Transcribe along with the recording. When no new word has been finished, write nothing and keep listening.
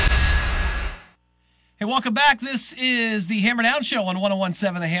Hey, welcome back. This is the Hammer Down Show on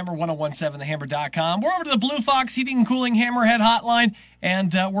 101.7 The Hammer, 101.7thehammer.com. We're over to the Blue Fox Heating and Cooling Hammerhead Hotline,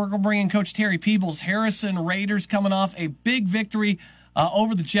 and we're going to bring in Coach Terry Peebles. Harrison Raiders coming off a big victory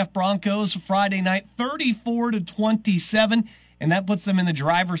over the Jeff Broncos Friday night, 34-27, and that puts them in the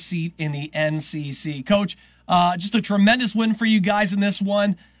driver's seat in the NCC. Coach, just a tremendous win for you guys in this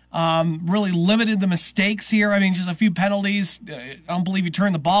one. Really limited the mistakes here. I mean, just a few penalties. I don't believe you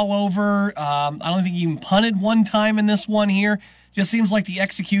turned the ball over. I don't think you even punted one time in this one here. Just seems like the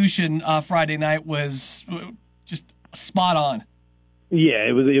execution Friday night was just spot on. Yeah,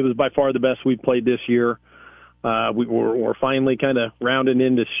 it was by far the best we've played this year. We're finally kind of rounding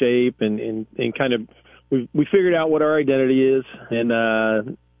into shape and kind of we figured out what our identity is, and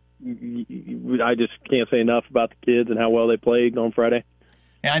I just can't say enough about the kids and how well they played on Friday.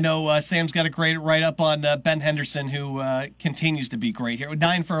 Yeah, I know Sam's got a great write-up on Ben Henderson, who continues to be great here.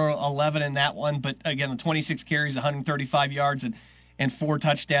 9 for 11 in that one, but again, the 26 carries, 135 yards, and 4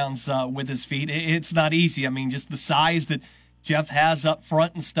 touchdowns with his feet. It's not easy. I mean, just the size that Jeff has up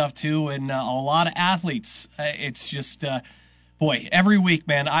front and stuff, too, and a lot of athletes. It's just, boy, every week,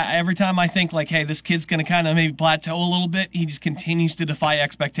 man, every time I think, like, hey, this kid's going to kind of maybe plateau a little bit, he just continues to defy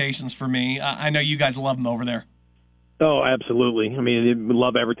expectations for me. I know you guys love him over there. Oh, absolutely. I mean, we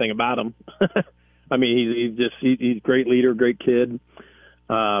love everything about him. I mean, he's a great leader, great kid.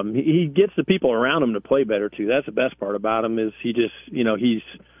 He gets the people around him to play better too. That's the best part about him is he just, he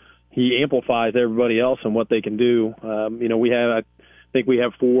amplifies everybody else and what they can do. I think we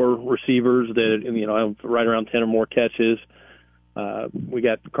have 4 receivers that, right around 10 or more catches. We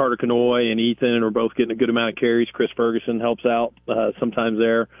got Carter Canoy and Ethan are both getting a good amount of carries. Chris Ferguson helps out sometimes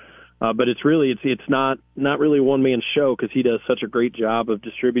there. But it's not really a one-man show because he does such a great job of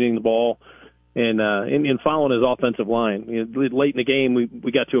distributing the ball and following his offensive line. Late in the game,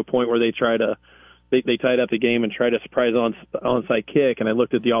 we got to a point where they tied up the game and tried a surprise onside kick. And I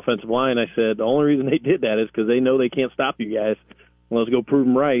looked at the offensive line. I said, the only reason they did that is because they know they can't stop you guys. Well, let's go prove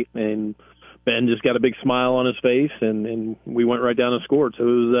them right. And Ben just got a big smile on his face, and we went right down and scored. So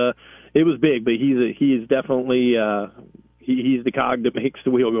it was big, but he's definitely he's the cog that makes the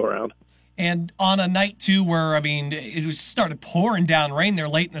wheel go around. And on a night, too, where, I mean, it was started pouring down rain there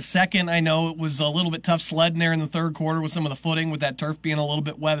late in the second. I know it was a little bit tough sledding there in the third quarter with some of the footing, with that turf being a little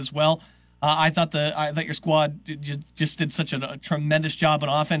bit wet as well. I thought your squad just did such a tremendous job on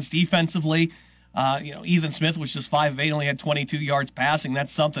offense. Defensively, Ethan Smith was just 5 of 8, only had 22 yards passing.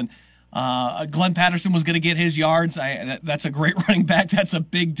 That's something. Glenn Patterson was going to get his yards. That's a great running back. That's a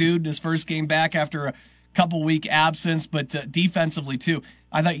big dude in his first game back after a couple-week absence, but defensively, too.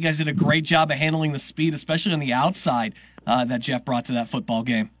 I thought you guys did a great job of handling the speed, especially on the outside that Jeff brought to that football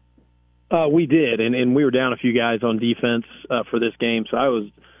game. We did, and we were down a few guys on defense for this game, so I was,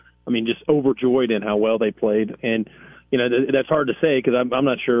 just overjoyed in how well they played. And, that's hard to say because I'm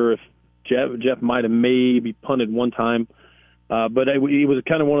not sure if Jeff might have maybe punted one time, but it was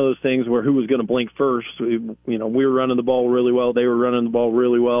kind of one of those things where who was going to blink first. We were running the ball really well. They were running the ball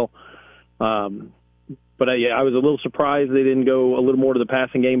really well. But I was a little surprised they didn't go a little more to the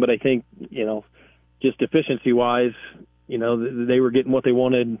passing game. But I think, just efficiency-wise, they were getting what they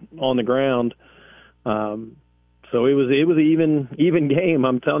wanted on the ground. So it was an even game.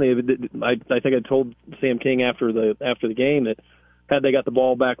 I'm telling you, I think I told Sam King after the game that had they got the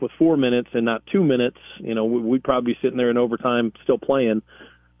ball back with 4 minutes and not 2 minutes, we'd probably be sitting there in overtime still playing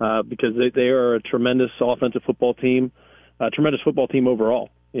because they are a tremendous offensive football team, a tremendous football team overall.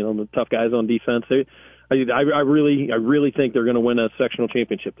 The tough guys on defense. I really think they're going to win a sectional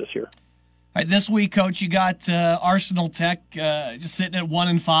championship this year. All right, this week, Coach, you got Arsenal Tech just sitting at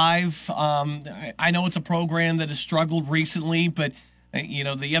 1-5. I know it's a program that has struggled recently, but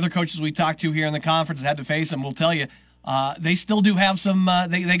the other coaches we talked to here in the conference that had to face them will tell you they still do have some.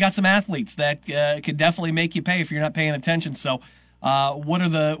 They got some athletes that could definitely make you pay if you're not paying attention. So, what are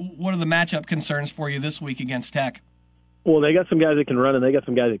the matchup concerns for you this week against Tech? Well, they got some guys that can run, and they got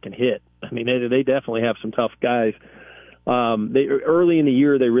some guys that can hit. They definitely have some tough guys. Early in the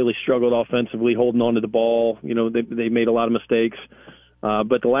year, they really struggled offensively, holding on to the ball. They made a lot of mistakes.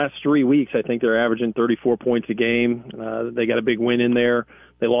 But the last 3 weeks, I think they're averaging 34 points a game. They got a big win in there.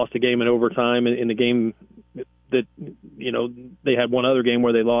 They lost a game in overtime in the game that, they had one other game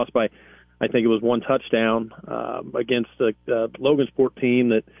where they lost by, I think it was 1 touchdown against the Logansport team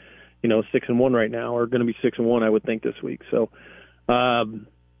that, 6-1 right now, or going to be 6-1, I would think, this week. So, they're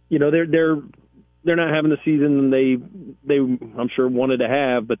not having the season they I'm sure wanted to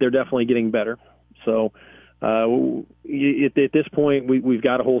have, but they're definitely getting better. So, at this point, we've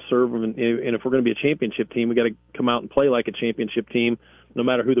got to hold serve, and if we're going to be a championship team, we got to come out and play like a championship team. no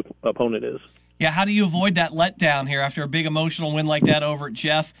matter who the opponent is. Yeah, how do you avoid that letdown here after a big emotional win like that over at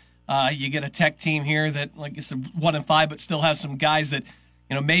Jeff? You get a Tech team here that, like you said, 1-5, but still have some guys that,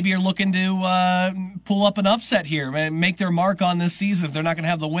 maybe are looking to pull up an upset here, make their mark on this season. If they're not going to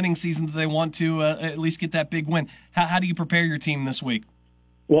have the winning season that they want to, at least get that big win. How do you prepare your team this week?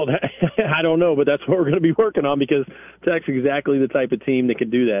 Well, I don't know, but that's what we're going to be working on, because Tech's exactly the type of team that can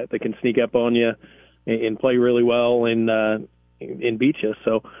do that. They can sneak up on you and play really well and beat you.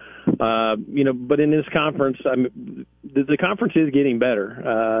 So, but in this conference, the conference is getting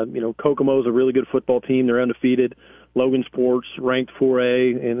better. Kokomo's a really good football team. They're undefeated. Logansport's ranked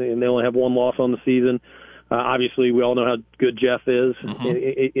 4A, and they only have one loss on the season. Obviously, we all know how good Jeff is,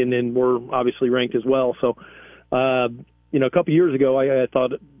 and then we're obviously ranked as well. So, a couple years ago, I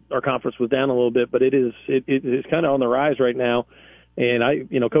thought our conference was down a little bit, but it is kind of on the rise right now. And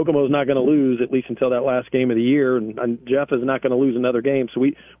Kokomo's not going to lose, at least until that last game of the year, and Jeff is not going to lose another game. So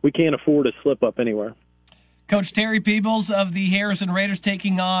we can't afford to slip up anywhere. Coach Terry Peebles of the Harrison Raiders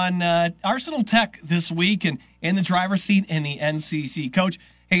taking on Arsenal Tech this week, and in the driver's seat in the NCC. Coach,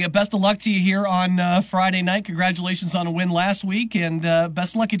 hey, best of luck to you here on Friday night. Congratulations on a win last week, and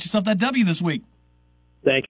best of luck. Get yourself that W this week. Thank you.